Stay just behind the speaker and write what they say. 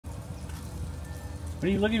What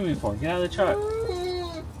are you looking at me for? Get out of the truck.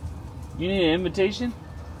 You need an invitation?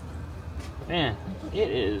 Man,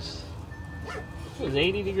 it was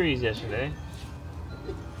 80 degrees yesterday.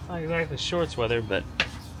 Not exactly shorts weather, but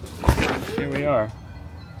here we are.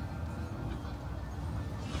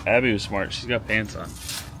 Abby was smart. She's got pants on.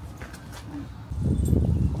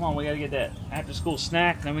 Come on, we gotta get that after school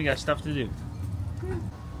snack, then we got stuff to do.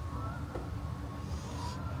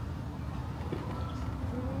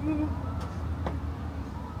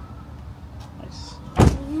 Nice.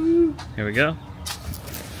 Here we go.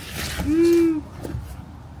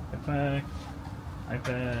 Backpack.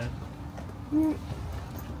 iPad.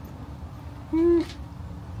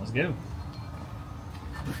 Let's go.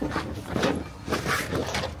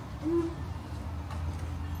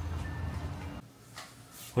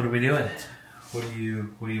 What are we doing? What do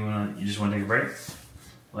you want to, you just want to take a break?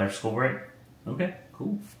 After school break? Okay,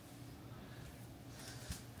 cool.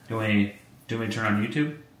 Do we turn on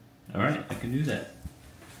YouTube? Alright, I can do that.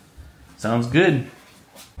 Sounds good.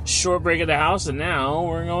 Short break at the house, and now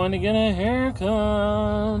we're going to get a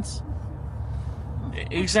haircut.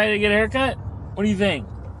 Excited to get a haircut? What do you think?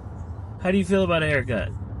 How do you feel about a haircut?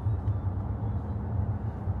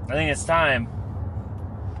 I think it's time.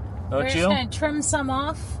 We're just going to trim some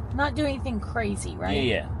off. Not do anything crazy, right?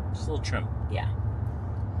 Yeah. Just a little trim. Yeah.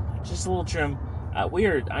 Just a little trim. I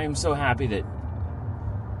am so happy that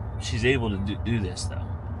she's able to do this, though.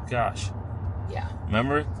 Gosh. Yeah.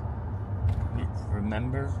 Remember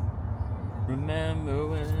when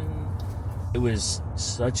it was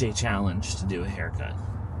such a challenge to do a haircut.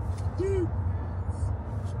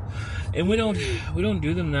 And we don't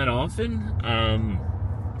do them that often. I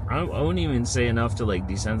wouldn't even say enough to like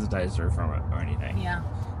desensitize her from it or anything. Yeah.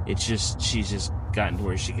 It's just she's just gotten to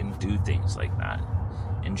where she can do things like that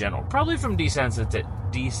in general. Probably from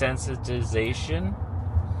desensitization,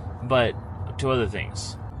 but to other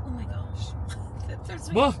things. Oh my gosh.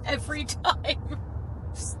 That's me every time.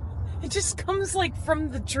 It just comes like from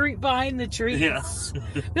the tree, behind the trees. Yeah.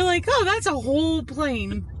 They're like, oh, that's a whole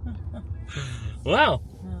plane. Wow.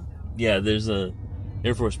 Yeah, there's a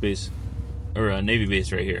Air Force base or a Navy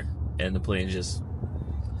base right here, and the planes just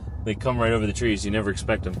they come right over the trees. You never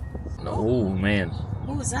expect them. Oh man.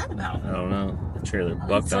 What was that about? I don't know. The trailer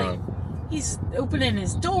bucked on him. He's opening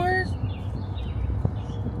his door.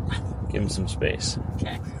 Give him some space.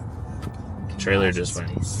 Okay. The trailer just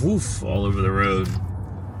went woof all over the road.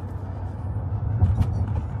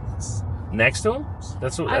 Next to him?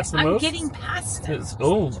 That's the move? I'm getting past it.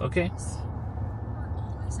 Oh, okay.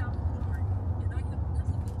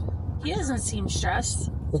 He doesn't seem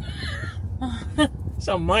stressed. It's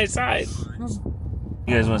on my side. You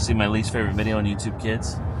guys want to see my least favorite video on YouTube,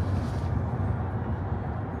 kids?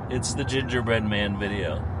 It's the gingerbread man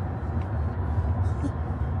video.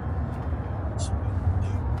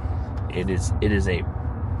 It is a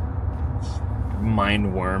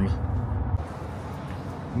mind worm.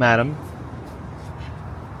 Madam,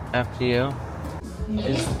 after you.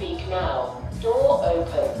 Please speak now. Door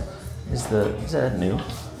open. Is that new?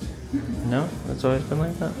 No? That's always been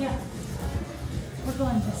like that? Yeah. We're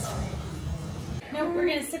going this way. No, we're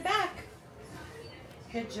going to sit back.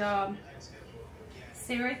 Good job.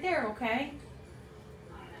 Stay right there, okay?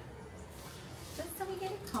 Just so we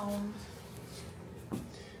get it combed.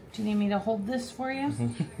 Do you need me to hold this for you?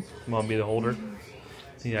 Want to be the holder?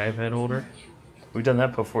 The iPad holder? We've done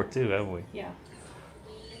that before too, haven't we? Yeah.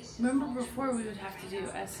 Remember before we would have to do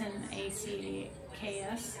SNACKS?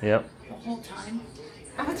 Yep. The whole time?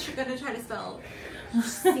 I was going to try to spell CHIPTOLE.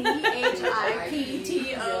 Because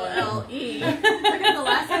the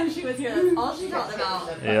last time she was here, that's all she talked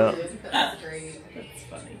about. Yeah. That's great. That's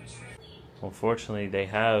funny. Unfortunately, they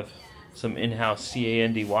have some in-house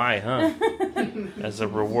CANDY, huh? As a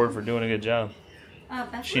reward for doing a good job.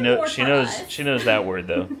 She knows that word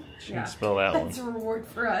though. She can spell that one. That's a reward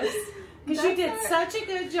for us. Because you did such a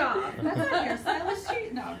good job. That's not hairstylist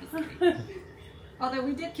treat? No, I'm just kidding. Although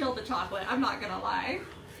we did kill the chocolate, I'm not gonna lie.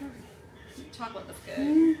 Chocolate was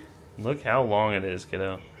good. Look how long it is,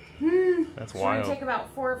 kiddo. That's wild. We're going to take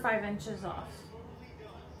about 4 or 5 inches off.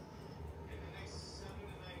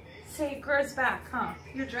 Say it grows back, huh?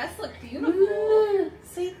 Your dress looked beautiful.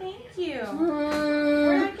 Say thank you.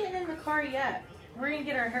 We're not getting in the car yet. We're going to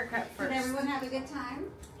get our haircut first. Did everyone have a good time?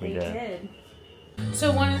 They did.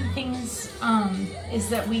 So one of the things is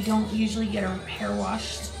that we don't usually get our hair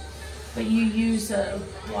washed. But you use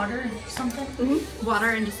water or something? Mm-hmm. Water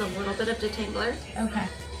and just a little bit of detangler. Okay.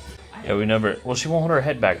 Yeah, we never. Well, she won't hold her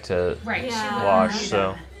head back to wash,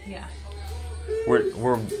 so yeah.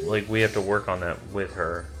 we're like we have to work on that with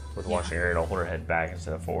her with washing her hair. Don't hold her head back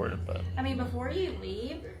instead of forward. But I mean, before you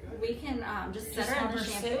leave, We can just set Just her have in the her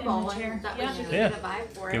sit shampoo in bowl the chair. and that way Yeah. she can Yeah. get a vibe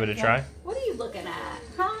for it. Give it a try. What are you looking at?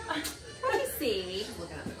 Huh? What do you see?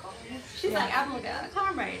 She's like, I'm looking at the car.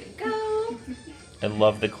 I'm ready to go. I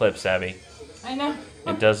love the clips, Abby. I know.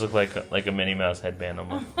 It does look like a Minnie Mouse headband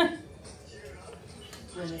almost.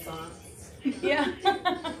 Renaissance. Yeah.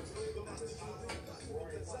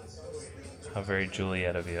 How very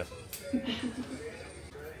Juliet of you.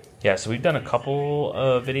 Yeah, so we've done a couple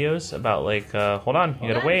of videos about like, hold on,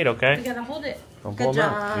 you gotta wait, You okay? gotta hold it. Don't Good hold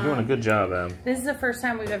on. job. You're doing a good job, Em. This is the first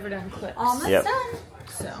time we've ever done clips. Almost Yep. done.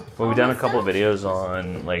 So. Well, we've done a Almost couple of done. videos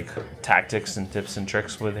on like tactics and tips and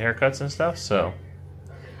tricks with haircuts and stuff, so.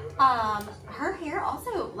 Her hair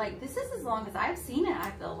also, like, this is as long as I've seen it,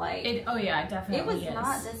 I feel like. Oh yeah, it It definitely was is.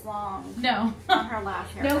 not this long No. on her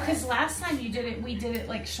last hair. No, because last time you did it, we did it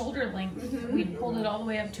like shoulder length. We pulled it all the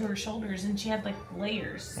way up to her shoulders, and she had like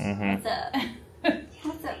layers. Mm-hmm. What's up?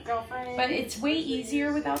 What's up, girlfriend? But it's way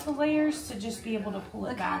easier without the layers to just be able to pull it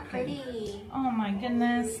Look how back. pretty. Oh my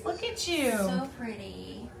goodness! Look at you. So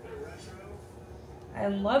pretty. I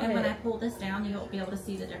love And it. when I pull this down, you'll be able to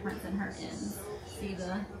see the difference in her ends. See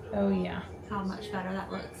Oh yeah. how much better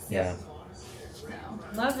that looks. Yeah. So,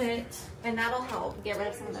 Love it. and that'll help get rid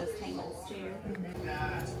of some of those tangles too.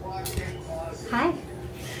 Hi.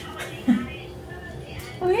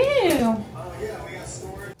 Woo!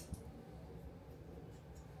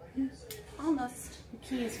 Almost. The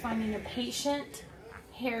key is finding a patient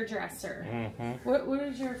hairdresser. Mm-hmm. What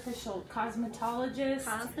is your official cosmetologist?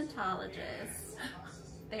 Cosmetologist.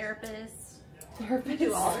 Therapist. Therapist.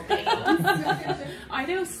 Do all the things. I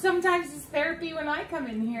know sometimes it's therapy when I come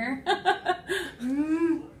in here.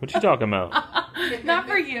 What you talking about? Not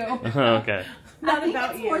for you. Okay. Not I think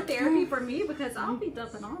about it's you. more therapy for me because I'll be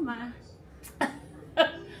dumping all my.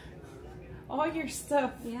 All your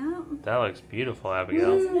stuff. Yeah. That looks beautiful,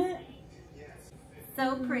 Abigail. Isn't it?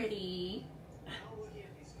 So pretty.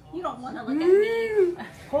 You don't want to look at me.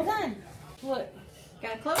 Hold on. Look.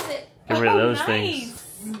 Gotta close it. Get rid of those nice. things.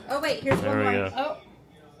 Oh wait, here's There one we more. go. Oh.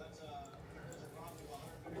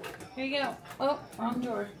 Here you go. Oh, wrong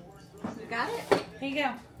door. You got it? Here you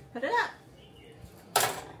go. Put it up.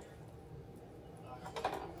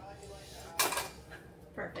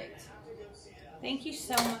 Perfect. Thank you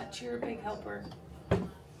so much. You're a big helper.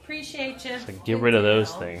 Appreciate you. So get rid of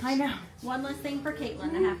those things. I know. One less thing for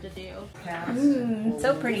Caitlin to have to do.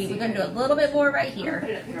 So pretty. We're gonna do a little bit more right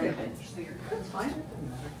here.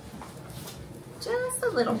 Just a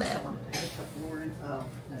little bit. Oh,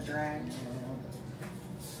 the drag.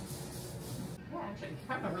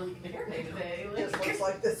 I'm a really good hair day today. It looks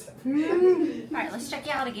like this. All right, let's check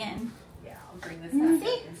you out again. Yeah, I'll bring this back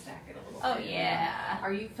See? up and stack it a little Oh bit. yeah.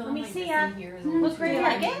 Are you feeling me like see this ya. in here is Look too right big?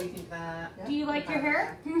 like Do it. you think that? Do you like your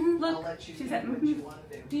hair? I'll Look. let you She do said, what you want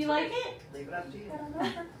to do. Do you like it? Leave it up to you.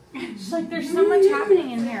 She's like, there's so much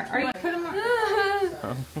happening in here. Are you put them on?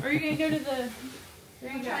 Are you gonna go to the?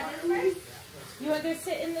 There you go. You want to go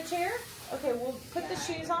sit in the chair? Okay, we'll put the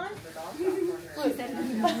shoes on. Look.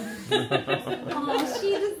 Oh,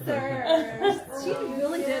 she deserves. She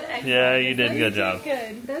really did excellent. Yeah, you did a good job.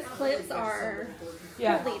 Good. Those clips are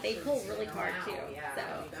Yeah. really, they pull really hard too.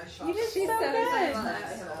 So You did she's so so good.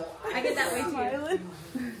 good. I get that way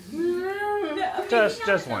too.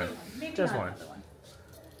 Just one. Maybe Just not one. another one.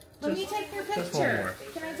 Let me take your just one picture. more.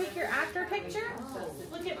 Can I take your after picture?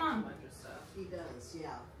 Look at mom. He does, yeah.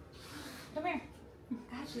 Come here.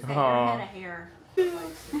 God, she's got Aw. your head of hair.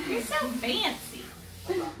 You're so fancy.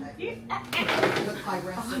 Look my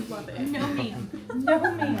recipe. No ma'am. No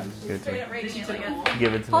ma'am. Good to Did you take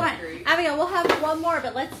give it to Hold me. on. Abigail, we'll have one more,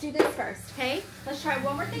 but let's do this first, okay? Let's try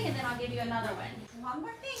one more thing and then I'll give you another one. One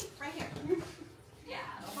more thing, right here. Yeah,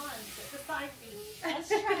 hold on. Sit beside me. Let's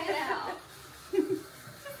try it out.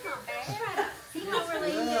 Not bad. Let's try it out. See how we're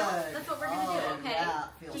laying down? That's what we're going to do, okay? Yeah,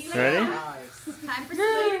 Do feels you Ready? like that? nice. Time for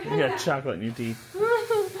sleep. You got chocolate in your teeth. Let me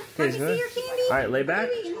Okay, see good. your candy. All right, lay back.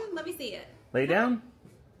 Let me see it. Lay down.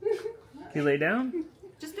 Can you lay down?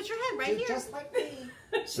 Just put your head right here. Just like me.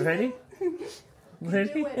 Ready?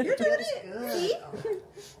 Ready? Do it. You're doing Feels it. good. See?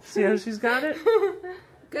 See how she's got it?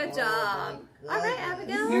 Good job. All right,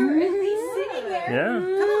 Abigail. You're at least sitting there. Yeah.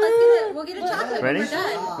 Come on, let's get it. We'll get a chocolate Ready? when we're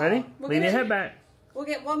done. Ready? We'll Lean get your it. head back. We'll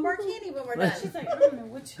get one more candy when we're done. She's like, I don't know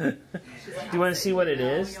which. Do you want to see what it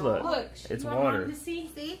is? Look. Look. It's you want water. Mom to see?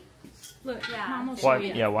 See? Look. Yeah. Mom will show Watch,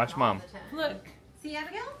 you. yeah, watch mom. Look. See,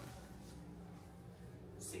 Abigail?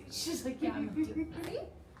 She's like, yeah, I'm gonna do it.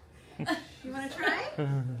 See? You want to try?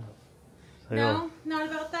 No, not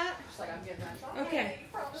about that. She's like, I'm getting that chocolate. Okay.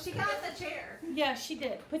 She got the chair. Yeah, she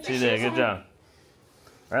did. Put your She did. shoes Good on. job.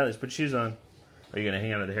 All right, let's put shoes on. Are you going to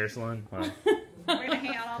hang out at the hair salon? Wow. We're gonna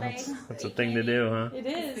hang out all day. That's a thing to do, huh? It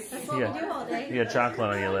is. That's what we do all day. You got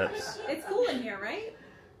chocolate on your lips. It's cool in here, right?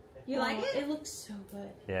 You like it? It looks so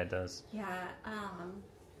good. Yeah, it does. Yeah.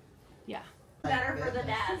 Yeah. Better for the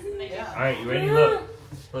dads than they do. All right, you ready?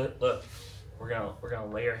 Look. Look. We're gonna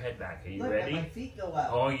lay our head back. Are you Look, ready? my feet go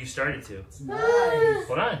out. Oh, you started to. It's nice.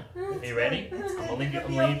 Hold on. Are you ready? I'm laying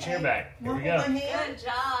your chair back. Here we go. Good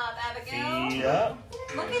job, Abigail. Feet up.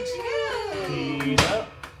 Look at you. Feet up.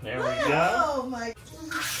 There we go. Oh my.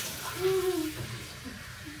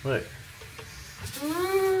 Look.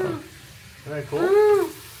 Isn't that cool?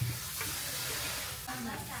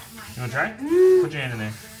 You wanna try? Put your hand in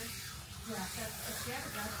there.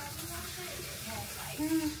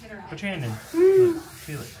 Put your hand in. Look,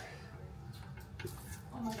 feel it.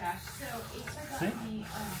 Oh my gosh. So Asa See? got me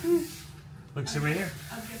Look, sit right here.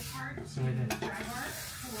 a gift card Sit right there.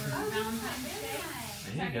 for Valentine's Day.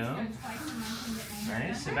 There you go. Twice a month and get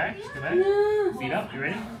Nice. Sit back. Sit back. Feet up. You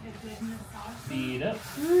ready? Feet up.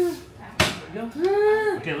 There we go.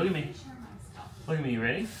 Okay, look at me. Look at me. You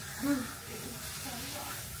ready?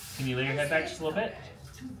 Can you lay your head back just a little bit?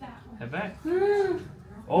 Head back.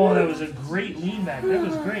 Oh, that was a great lean back. That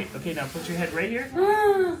was great. Okay, now put your head right here.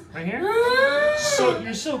 Right here. So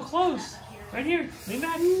you're so close. Right here. Lean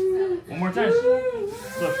back. One more time.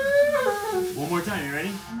 Look. One more time. You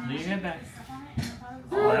ready? Lay your head back.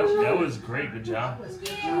 Oh, that was great. Good job.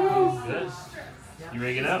 Good. You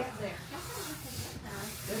ready to get up?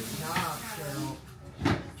 Good job, girl.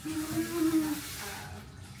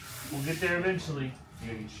 We'll get there eventually. You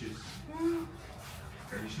gotta get your shoes.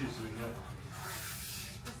 Grab your shoes so we can go.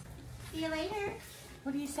 See you later.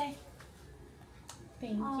 What do you say?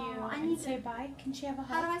 Thank Aw, you. I And need say bye. Can she have a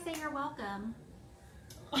How do hug? I say you're welcome?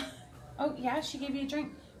 Oh, yeah, she gave you a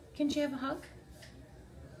drink. Can she have a hug?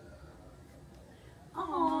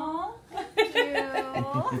 Aww. Thank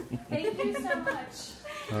you. Thank you so much.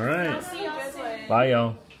 All right. See y'all soon. Bye,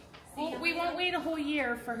 y'all. Well, we won't wait a whole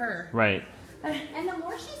year for her. Right. And the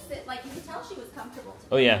more she sit, like you could tell she was comfortable.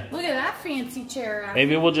 Oh, yeah. Look at that fancy chair. Abby.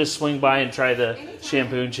 Maybe we'll just swing by and try the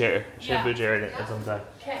shampoo chair Yeah. at some time.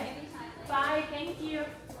 Okay. Bye. Thank you.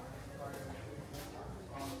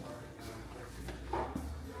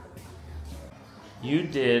 You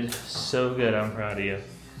did so good. I'm proud of you.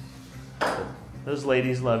 Those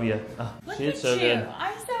ladies love you. Oh, Look she did at so you. good.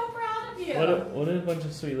 I'm so proud of you. What a bunch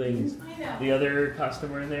of sweet ladies. I know. The other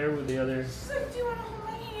customer in there with the other. So, do you want to hold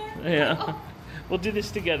my hand? Yeah. We'll do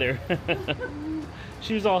this together.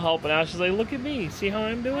 She was all helping out. She's like, look at me. See how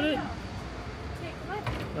I'm doing it?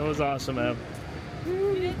 That was awesome, Ab.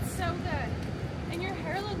 You did so good. And your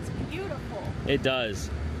hair looks beautiful. It does.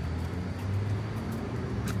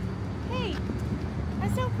 Hey,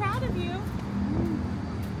 I'm so proud of you.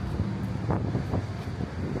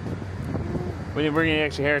 We're going to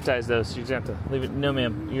actually hair ties though, so you just have to leave it. No,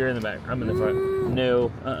 ma'am. You're in the back. I'm in the front.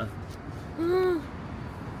 No.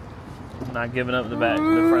 I'm not giving up the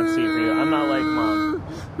front seat for you. I'm not like Mom.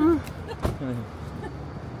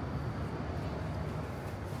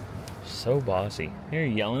 So bossy. Here,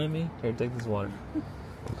 you're yelling at me? Here, take this water.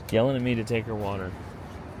 Yelling at me to take her water.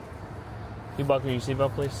 Can you buckle your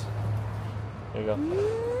seatbelt, please? There you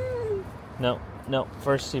go. No.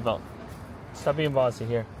 First seatbelt. Stop being bossy.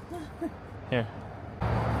 Here. Here. Oh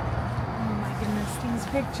my goodness, these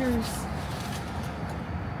pictures.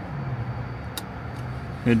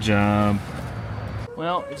 Good job.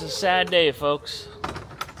 Well, it's a sad day, folks.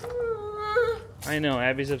 I know,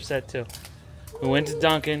 Abby's upset too. We went to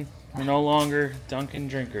Dunkin'. We're no longer Dunkin'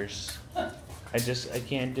 drinkers. I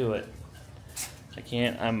can't do it. I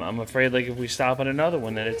can't. I'm afraid, like, if we stop at another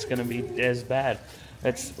one, that it's gonna be as bad.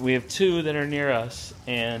 We have two that are near us,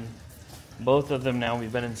 and both of them now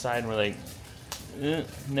we've been inside and we're like,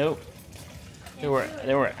 nope. There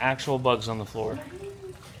were actual bugs on the floor.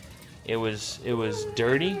 It was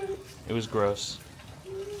dirty. It was gross.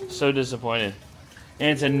 So disappointed. And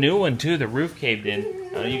it's a new one too. The roof caved in.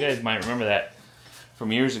 You guys might remember that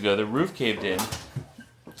from years ago. The roof caved in,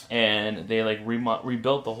 and they like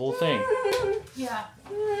rebuilt the whole thing. Yeah,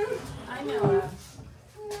 I know.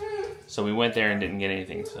 So we went there and didn't get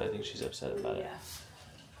anything. So I think she's upset about it.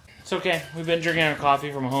 It's okay. We've been drinking our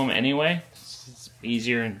coffee from home anyway. It's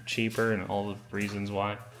easier and cheaper, and all the reasons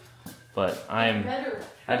why. But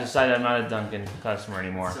I decided I'm not a Dunkin' customer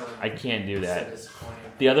anymore. I can't do that.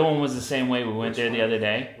 The other one was the same way. We went there the other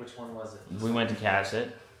day. Which one was it? We went to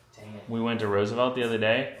Cassett. Dang it. We went to Roosevelt the other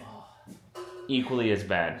day. Equally as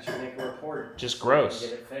bad. Should make a report. Just gross.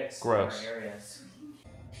 Get it fixed. Gross. In our areas.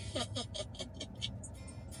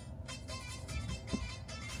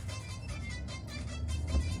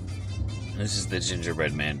 This is the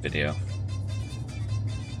gingerbread man video.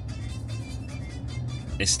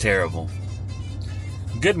 is terrible.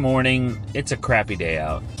 Good morning. It's a crappy day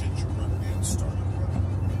out.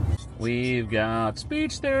 We've got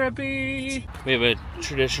speech therapy. We have a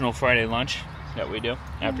traditional Friday lunch that we do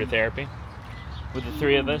after therapy with the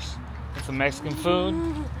three of us. With some Mexican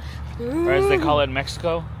food, or as they call it in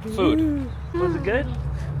Mexico, food. Was it good?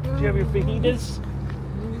 Did you have your fajitas?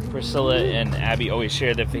 Priscilla and Abby always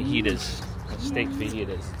share the fajitas, the steak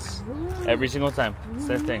fajitas. It's every single time. It's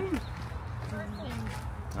their thing.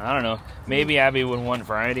 I don't know. Maybe Abby would want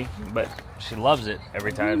variety, but she loves it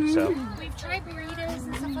every time. So We've tried burritos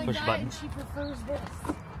and stuff like push that, buttons. and she prefers this.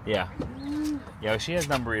 Yeah. Yeah, she has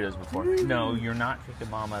done burritos before. No, you're not kicking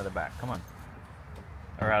mom out of the back. Come on.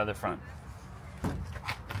 Or out of the front.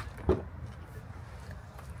 I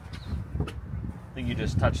think you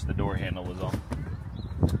just touched the door handle was all.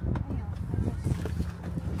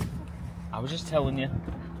 I was just telling you.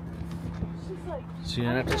 She's like, So you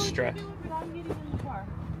don't have to stress. I'm getting in the car.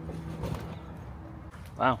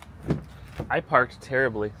 Wow. I parked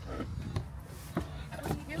terribly. What are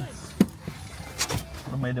you doing?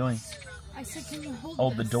 What am I doing? I said, can you hold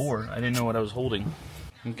Hold the this? door. I didn't know what I was holding.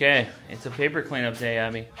 Okay, it's a paper cleanup day,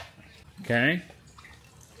 Abby. Okay?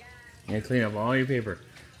 You gotta clean up all your paper.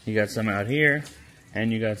 You got some out here,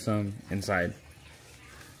 and you got some inside.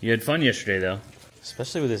 You had fun yesterday, though.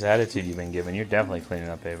 Especially with this attitude you've been given, you're definitely cleaning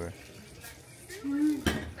up paper.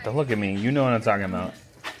 Don't look at me. You know what I'm talking about.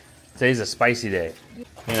 Today's a spicy day.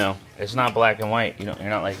 You know, it's not black and white. You're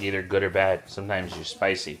not like either good or bad. Sometimes you're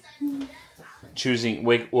spicy.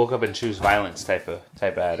 Woke up and choose violence type of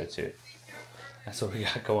attitude. That's what we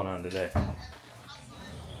got going on today.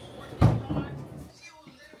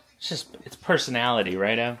 It's personality,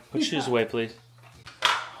 right, Ab? Put shoes away, please.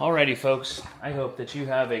 Alrighty, folks. I hope that you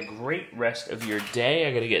have a great rest of your day.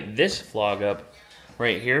 I gotta get this vlog up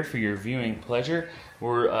right here for your viewing pleasure.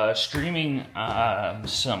 We're streaming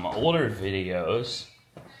some older videos.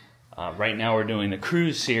 Right now we're doing the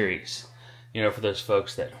cruise series. You know, for those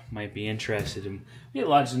folks that might be interested in. We get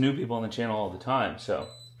lots of new people on the channel all the time, so.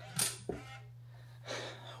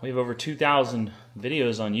 We have over 2,000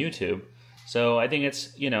 videos on YouTube. So I think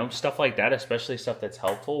it's, stuff like that, especially stuff that's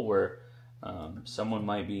helpful where someone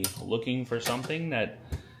might be looking for something that,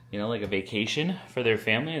 like a vacation for their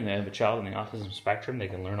family and they have a child on the autism spectrum. They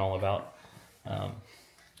can learn all about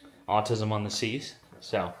autism on the seas.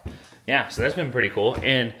 So, yeah, so that's been pretty cool.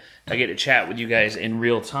 And I get to chat with you guys in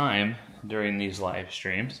real time during these live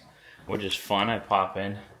streams, which is fun. I pop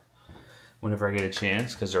in whenever I get a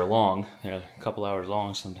chance because they're long. They're a couple hours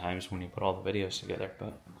long sometimes when you put all the videos together.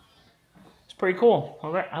 But it's pretty cool.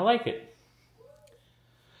 All right, I like it.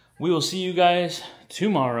 We will see you guys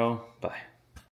tomorrow. Bye.